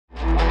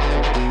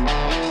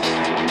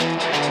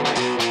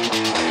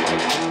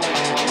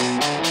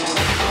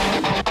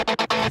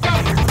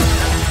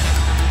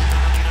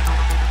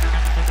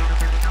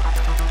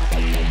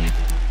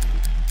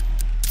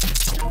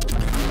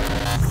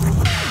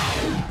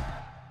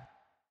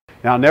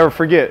And I'll never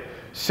forget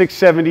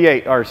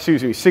 678, or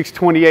excuse me,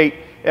 628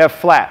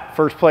 F flat,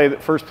 first play of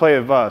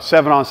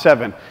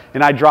 7-on-7.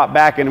 And I dropped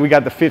back and we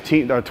got the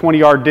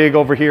 20-yard dig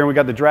over here and we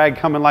got the drag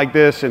coming like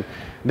this. And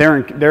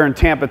they're in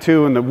Tampa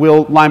too, and the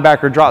Will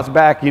linebacker drops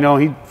back, you know,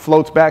 he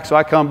floats back, so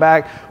I come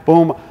back,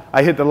 boom,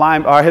 I hit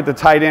the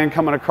tight end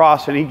coming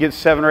across, and he gets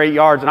 7 or 8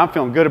 yards, and I'm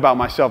feeling good about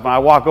myself. And I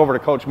walk over to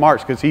Coach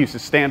Marks because he used to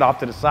stand off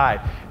to the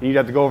side, and you'd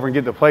have to go over and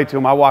get the play to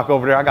him. I walk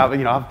over there,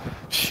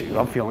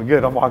 I'm feeling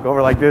good. I walk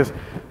over like this,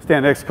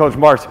 stand next to Coach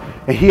Marks,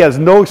 and he has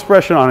no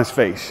expression on his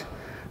face.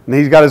 And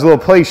he's got his little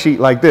play sheet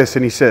like this,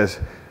 and he says,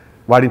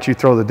 "Why didn't you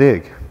throw the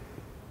dig?"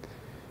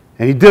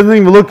 And he doesn't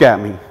even look at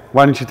me.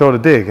 "Why didn't you throw the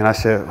dig?" And I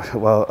said,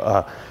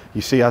 "Well,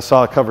 you see, I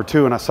saw cover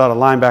 2, and I saw the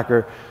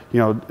linebacker, you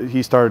know,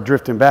 he started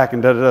drifting back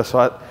and da-da-da."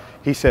 So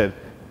he said,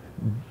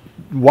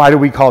 "Why do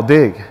we call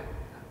dig?"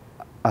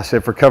 I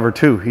said, "For cover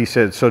 2. He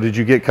said, "So did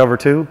you get cover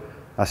 2?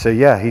 I said,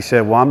 "Yeah." He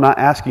said, "Well, I'm not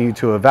asking you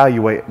to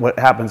evaluate what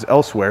happens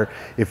elsewhere.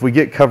 If we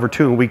get cover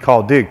 2 and we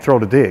call dig, throw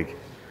the dig."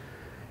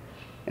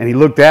 And he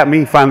looked at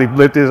me, finally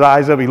lifted his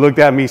eyes up. He looked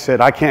at me,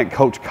 said, "I can't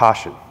coach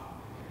caution."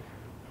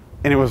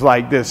 And it was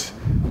like this.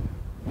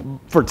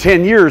 For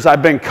 10 years,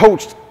 I've been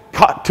coached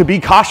to be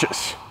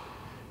cautious.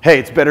 Hey,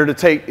 it's better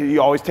to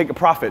you always take a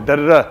profit,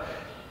 da-da-da.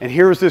 And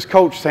here was this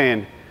coach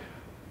saying,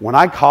 when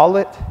I call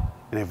it,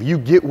 and if you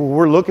get what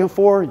we're looking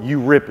for, you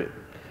rip it.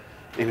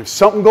 And if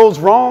something goes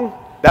wrong,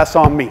 that's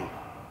on me.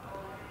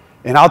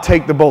 And I'll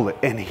take the bullet.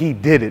 And he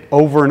did it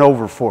over and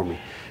over for me.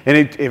 And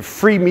it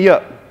freed me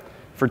up.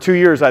 For 2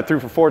 years, I threw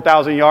for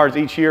 4,000 yards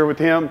each year with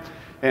him.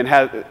 And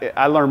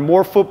I learned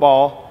more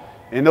football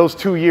in those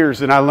 2 years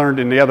than I learned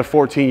in the other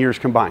 14 years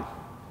combined.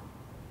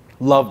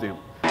 Loved him.